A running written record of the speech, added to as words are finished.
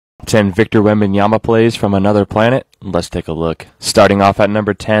10 Victor Wembanyama plays from another planet. Let's take a look. Starting off at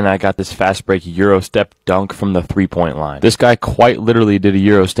number 10, I got this fast break Euro step dunk from the three-point line. This guy quite literally did a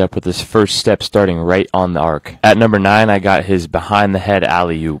Euro step with his first step starting right on the arc. At number 9, I got his behind the head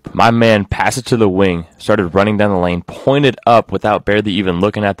alley-oop. My man passed it to the wing, started running down the lane, pointed up without barely even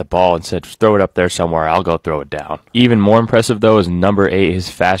looking at the ball and said, throw it up there somewhere, I'll go throw it down. Even more impressive though is number 8,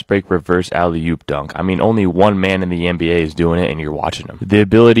 his fast break reverse alley-oop dunk. I mean, only one man in the NBA is doing it and you're watching him. The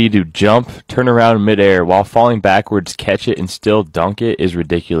ability to jump, turn around midair while falling backwards, catch it and still dunk it is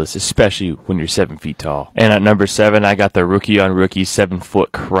ridiculous, especially when you're 7 feet tall. And at number 7, I got the rookie on rookie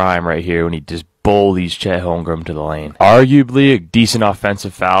 7-foot crime right here when he just bullies Chet Holmgren to the lane. Arguably a decent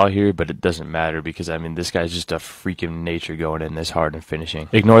offensive foul here, but it doesn't matter because, I mean, this guy's just a freak of nature going in this hard and finishing.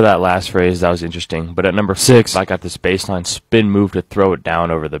 Ignore that last phrase, that was interesting. But at number 6, I got this baseline spin move to throw it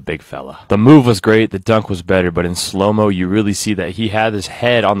down over the big fella. The move was great, the dunk was better, but in slow-mo, you really see that he had his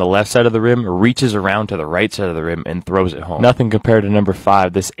head on the left side of the rim, reaches around to the right side of the rim, and throws it home. Nothing compared to number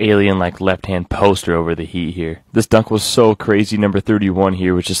 5, this alien-like left-hand poster over the Heat here. This dunk was so crazy. Number 31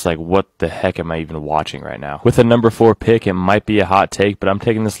 here was just like, what the heck am I even watching right now? With a number 4 pick, it might be a hot take, but I'm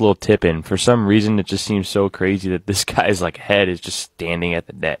taking this little tip in. For some reason, it just seems so crazy that this guy's like head is just standing at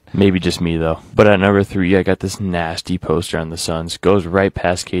the net. Maybe just me though. But at number 3, I got this nasty poster on the Suns. Goes right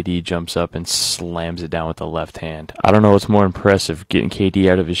past KD, jumps up and slams it down with the left hand. I don't know what's more impressive, getting KD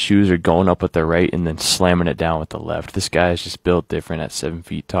out of his shoes or going up with the right and then slamming it down with the left. This guy is just built different at 7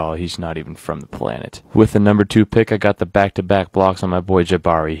 feet tall. He's not even from the planet. With the number 2 pick, I got the back-to-back blocks on my boy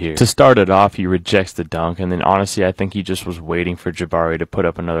Jabari here. To start it off, he rejects the dunk, and then honestly I think he just was waiting for Jabari to put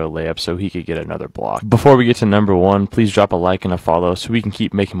up another layup so he could get another block. Before we get to number 1, please drop a like and a follow so we can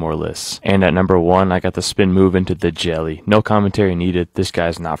keep making more lists. And at number 1, I got the spin move into the jelly. No commentary needed, this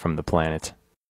guy's not from the planet.